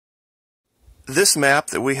This map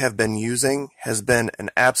that we have been using has been an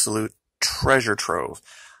absolute treasure trove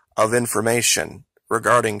of information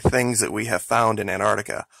regarding things that we have found in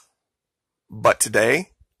Antarctica. But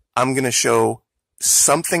today, I'm going to show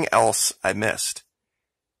something else I missed.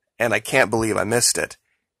 And I can't believe I missed it.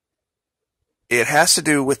 It has to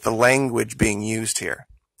do with the language being used here.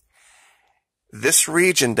 This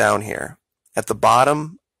region down here, at the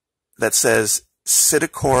bottom, that says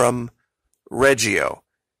Psittacorum regio.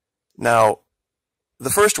 Now, the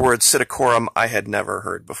first word, Psittacorum, I had never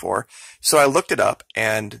heard before. So I looked it up,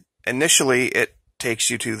 and initially it takes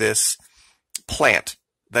you to this plant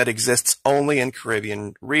that exists only in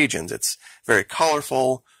Caribbean regions. It's very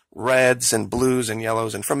colorful, reds and blues and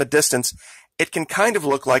yellows, and from a distance, it can kind of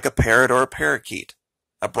look like a parrot or a parakeet,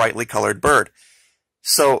 a brightly colored bird.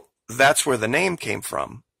 So that's where the name came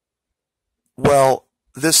from. Well,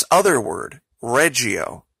 this other word,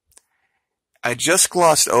 regio, I just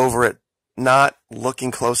glossed over it, not looking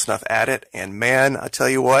close enough at it, and man, I tell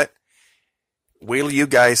you what, wait till you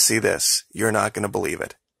guys see this. You're not going to believe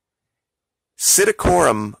it.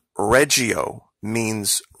 Psittacorum regio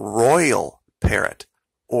means royal parrot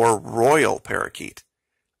or royal parakeet.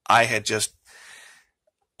 I had just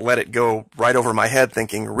let it go right over my head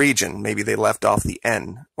thinking region. Maybe they left off the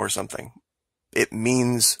N or something. It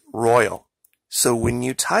means royal. So when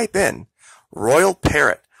you type in royal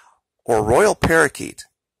parrot or royal parakeet,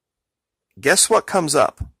 guess what comes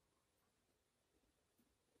up?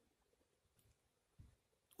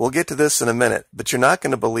 We'll get to this in a minute, but you're not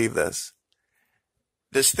going to believe this.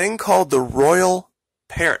 This thing called the royal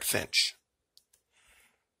parrotfinch.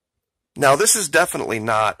 Now, this is definitely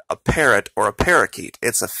not a parrot or a parakeet.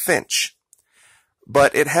 It's a finch.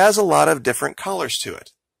 But it has a lot of different colors to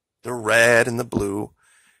it. The red and the blue.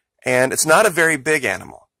 And it's not a very big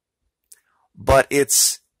animal. But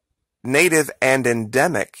it's native and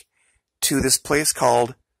endemic to this place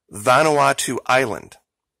called Vanuatu Island.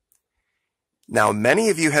 Now, many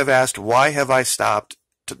of you have asked, why have I stopped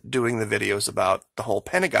doing the videos about the whole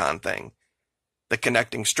Pentagon thing, the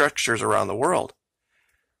connecting structures around the world?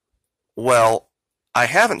 Well, I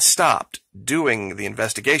haven't stopped doing the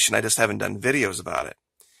investigation. I just haven't done videos about it.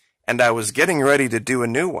 And I was getting ready to do a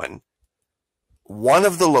new one. One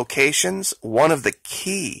of the locations, one of the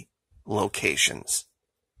key locations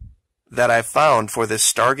that I found for this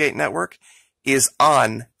Stargate network is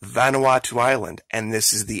on Vanuatu Island. And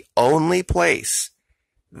this is the only place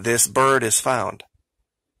this bird is found.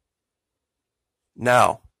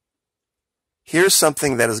 Now, here's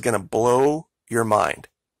something that is going to blow your mind.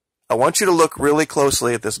 I want you to look really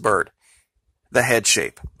closely at this bird, the head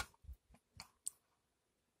shape.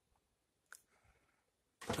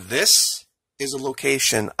 This is a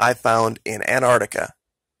location I found in Antarctica,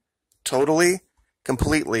 totally,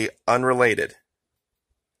 completely unrelated.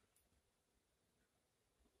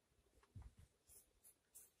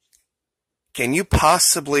 Can you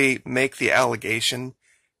possibly make the allegation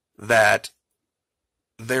that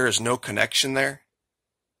there is no connection there?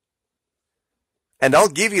 And I'll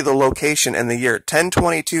give you the location in the year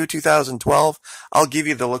 10/22/2012. I'll give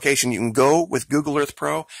you the location. You can go with Google Earth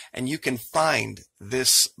Pro and you can find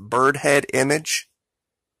this bird head image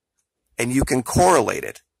and you can correlate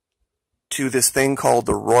it to this thing called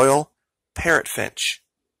the royal parrotfinch.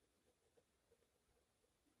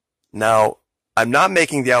 Now, I'm not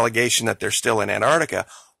making the allegation that they're still in Antarctica.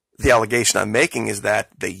 The allegation I'm making is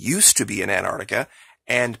that they used to be in Antarctica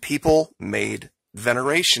and people made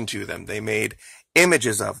veneration to them. They made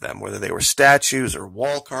images of them, whether they were statues or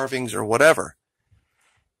wall carvings or whatever.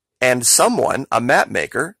 And someone, a map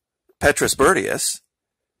maker, Petrus Bertius,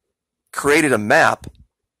 created a map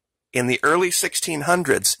in the early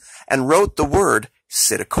 1600s and wrote the word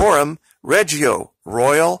Psittacorum regio,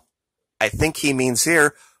 royal, I think he means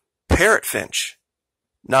here, parrotfinch.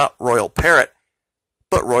 Not royal parrot,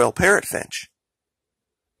 but royal parrotfinch.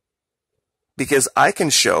 Because I can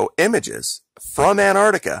show images from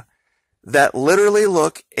Antarctica that literally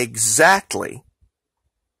look exactly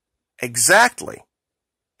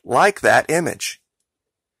like that image.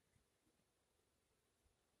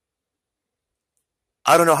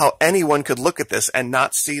 I don't know how anyone could look at this and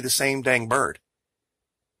not see the same dang bird.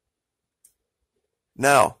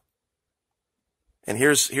 Now, and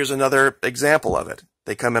here's another example of it.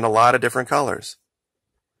 They come in a lot of different colors.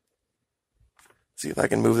 See if I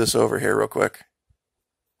can move this over here real quick.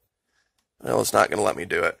 Well, it's not going to let me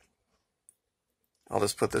do it. I'll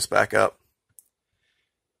just put this back up.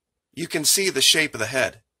 You can see the shape of the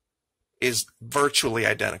head is virtually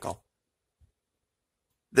identical.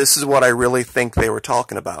 This is what I really think they were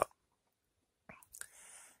talking about.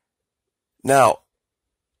 Now,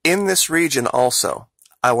 in this region also,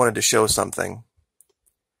 I wanted to show something.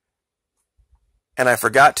 And I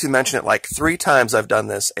forgot to mention it like 3 times I've done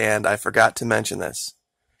this, and I forgot to mention this.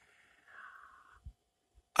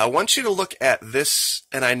 I want you to look at this,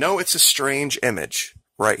 and I know it's a strange image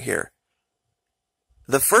right here.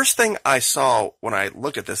 The first thing I saw when I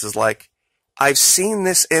looked at this is like, I've seen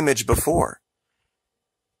this image before.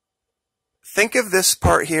 Think of this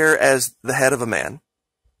part here as the head of a man,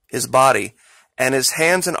 his body, and his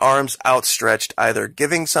hands and arms outstretched, either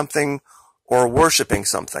giving something or worshiping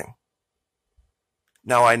something.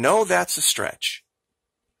 Now, I know that's a stretch.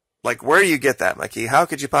 Like, where do you get that, Maquis? How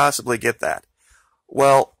could you possibly get that?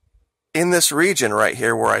 Well, in this region right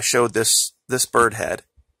here where I showed this bird head,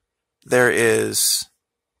 there is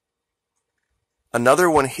another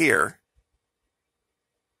one here,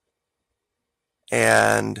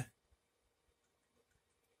 and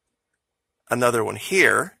another one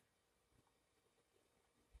here,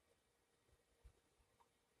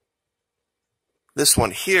 this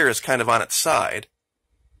one here is kind of on its side.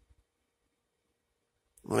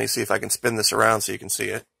 Let me see if I can spin this around so you can see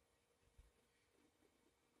it.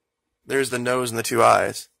 There's the nose and the 2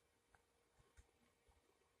 eyes.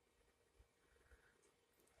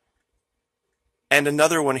 And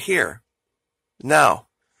another one here. Now,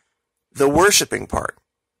 the worshiping part.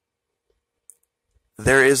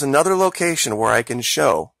 There is another location where I can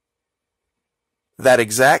show that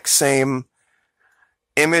exact same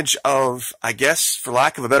image of, I guess, for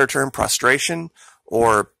lack of a better term, prostration,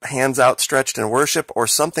 or hands outstretched in worship, or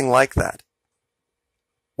something like that.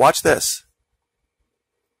 Watch this.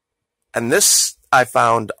 And this I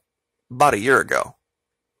found about a year ago,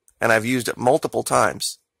 and I've used it multiple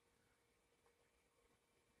times.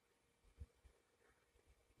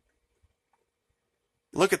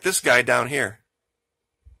 Look at this guy down here.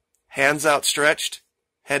 Hands outstretched,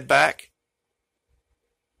 head back.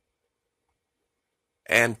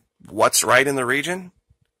 And what's right in the region?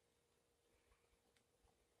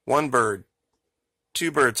 1 bird,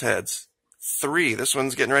 2 birds' heads, 3. This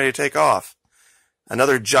one's getting ready to take off.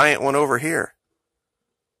 Another giant one over here.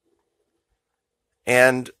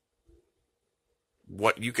 And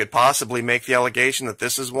what you could possibly make the allegation that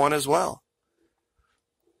this is one as well.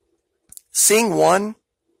 Seeing 1?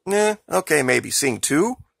 Okay, maybe. Seeing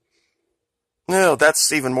 2? No,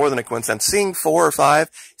 that's even more than a coincidence. Seeing 4 or 5,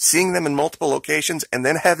 seeing them in multiple locations, and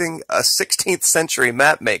then having a 16th century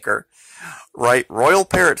map maker write royal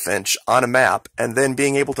parrotfinch on a map, and then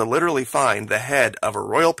being able to literally find the head of a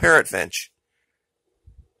royal parrotfinch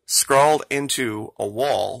scrawled into a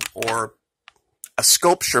wall or a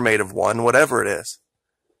sculpture made of one, whatever it is.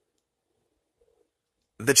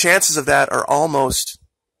 The chances of that are almost,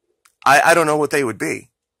 I don't know what they would be.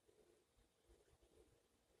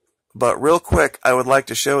 But real quick, I would like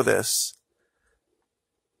to show this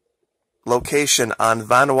location on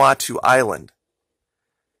Vanuatu Island.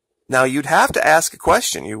 Now, you'd have to ask a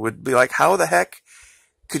question. You would be like, how the heck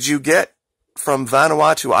could you get from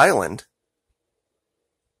Vanuatu Island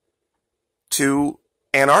to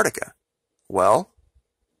Antarctica? Well,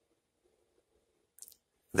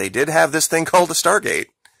 they did have this thing called a Stargate.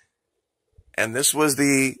 And this was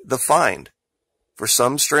the find. For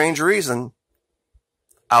some strange reason,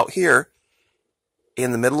 out here,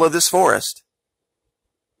 in the middle of this forest,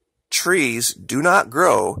 trees do not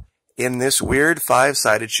grow in this weird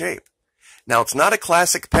 5-sided shape. Now, it's not a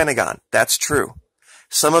classic pentagon. That's true.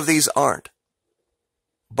 Some of these aren't.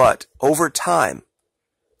 But over time,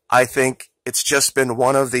 I think it's just been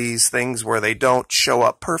one of these things where they don't show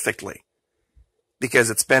up perfectly because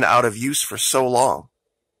it's been out of use for so long.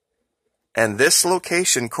 And this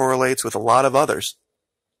location correlates with a lot of others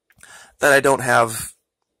that I don't have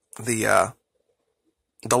the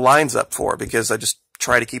lines up for because I just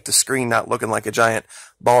try to keep the screen not looking like a giant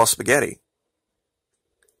ball of spaghetti.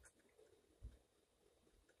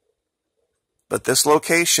 But this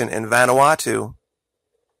location in Vanuatu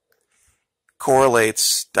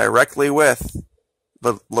correlates directly with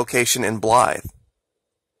the location in Blythe.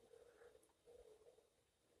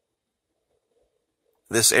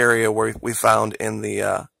 This area where we found in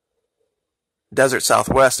the desert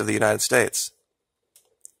southwest of the United States.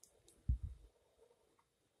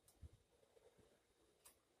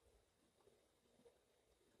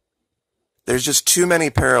 There's just too many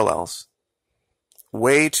parallels.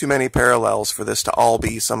 Way too many parallels for this to all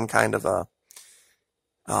be some kind of a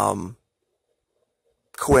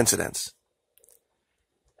coincidence.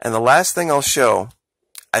 And the last thing I'll show,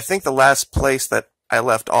 I think the last place that I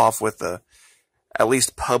left off with the at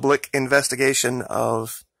least public investigation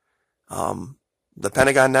of the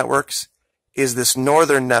Pentagon networks is this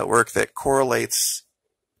northern network that correlates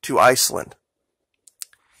to Iceland.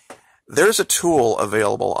 There's a tool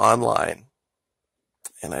available online,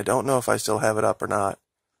 and I don't know if I still have it up or not.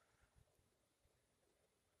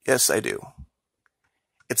 Yes, I do.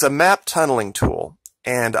 It's a map tunneling tool,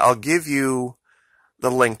 and I'll give you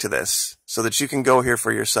the link to this so that you can go here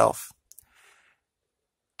for yourself.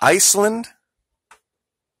 Iceland,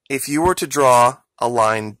 if you were to draw a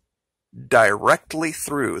line directly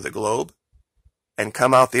through the globe and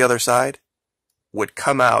come out the other side, would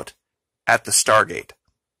come out at the Stargate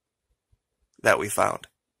that we found.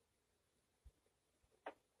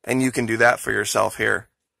 And you can do that for yourself here.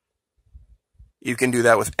 You can do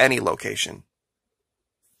that with any location.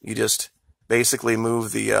 You just basically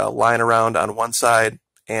move the line around on one side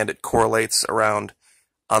and it correlates around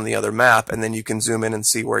on the other map, and then you can zoom in and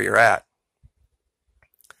see where you're at.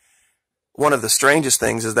 One of the strangest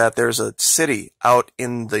things is that there's a city out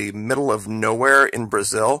in the middle of nowhere in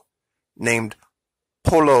Brazil named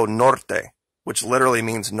Polo Norte, which literally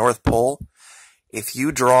means North Pole. If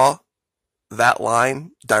you draw that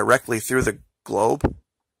line directly through the globe,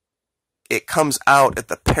 it comes out at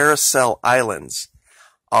the Paracel Islands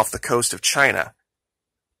off the coast of China.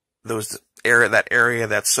 That area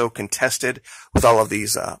that's so contested with all of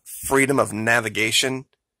these freedom of navigation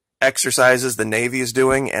exercises the Navy is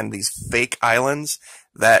doing and these fake islands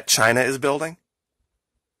that China is building.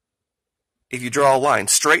 If you draw a line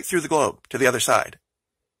straight through the globe to the other side,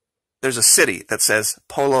 there's a city that says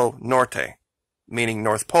Polo Norte, meaning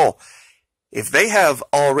North Pole. If they have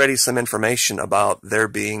already some information about there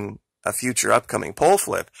being a future upcoming pole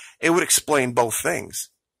flip, it would explain both things.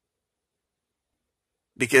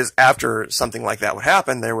 Because after something like that would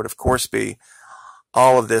happen, there would of course be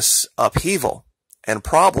all of this upheaval and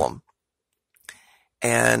problem.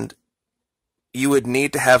 And you would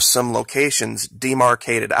need to have some locations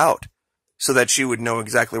demarcated out so that you would know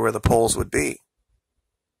exactly where the poles would be.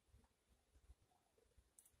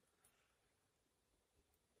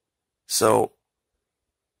 So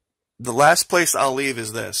the last place I'll leave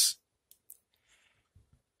is this.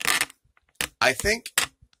 I think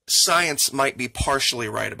science might be partially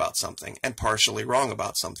right about something and partially wrong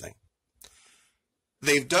about something.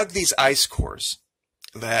 They've dug these ice cores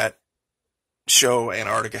that show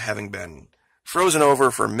Antarctica having been frozen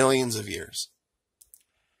over for millions of years.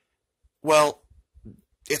 Well,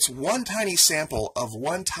 it's one tiny sample of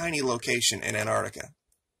one tiny location in Antarctica.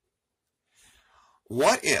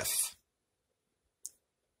 What if,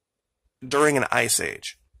 during an ice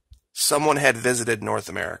age, someone had visited North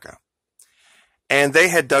America and they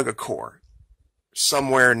had dug a core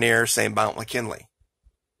somewhere near, say, Mount McKinley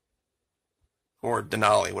or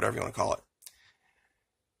Denali, whatever you want to call it?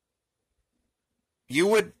 You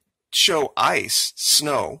would show ice,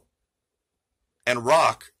 snow, and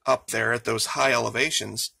rock up there at those high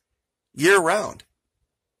elevations year-round,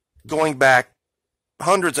 going back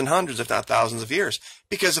hundreds and hundreds, if not thousands of years,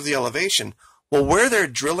 because of the elevation. Well, where they're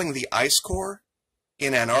drilling the ice core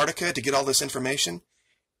in Antarctica to get all this information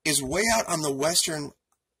is way out on the western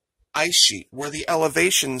ice sheet, where the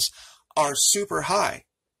elevations are super high.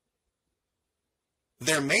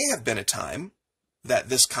 There may have been a time that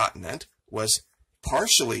this continent was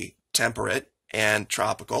partially temperate and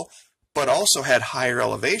tropical, but also had higher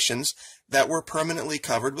elevations that were permanently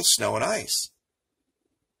covered with snow and ice.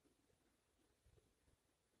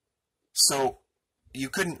 So you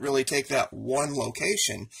couldn't really take that one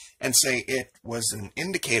location and say it was an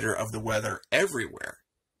indicator of the weather everywhere.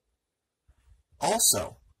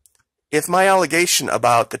 Also, if my allegation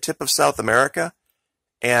about the tip of South America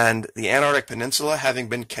and the Antarctic Peninsula having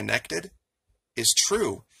been connected is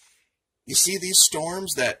true, you see these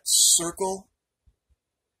storms that circle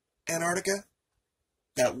Antarctica?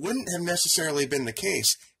 That wouldn't have necessarily been the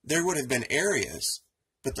case. There would have been areas,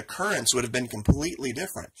 but the currents would have been completely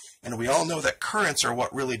different. And we all know that currents are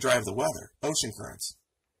what really drive the weather, ocean currents.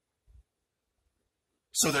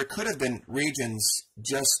 So there could have been regions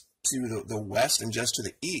just to the west and just to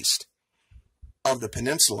the east of the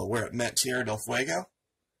peninsula where it met Tierra del Fuego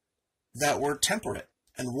that were temperate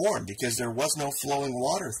and warm because there was no flowing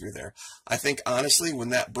water through there. I think, honestly, when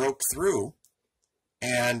that broke through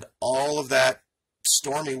and all of that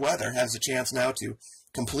stormy weather has a chance now to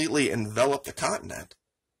completely envelop the continent,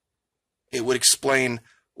 it would explain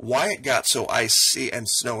why it got so icy and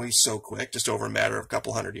snowy so quick, just over a matter of a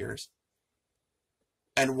couple hundred years,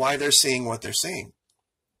 and why they're seeing what they're seeing.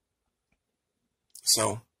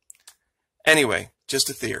 So, anyway, just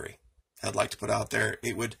a theory I'd like to put out there.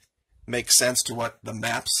 It would make sense to what the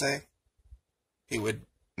maps say. It would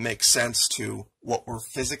make sense to what we're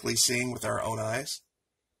physically seeing with our own eyes.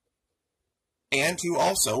 And to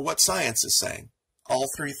also what science is saying. All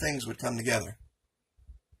three things would come together.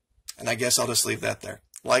 And I guess I'll just leave that there.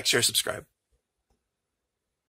 Like, share, subscribe.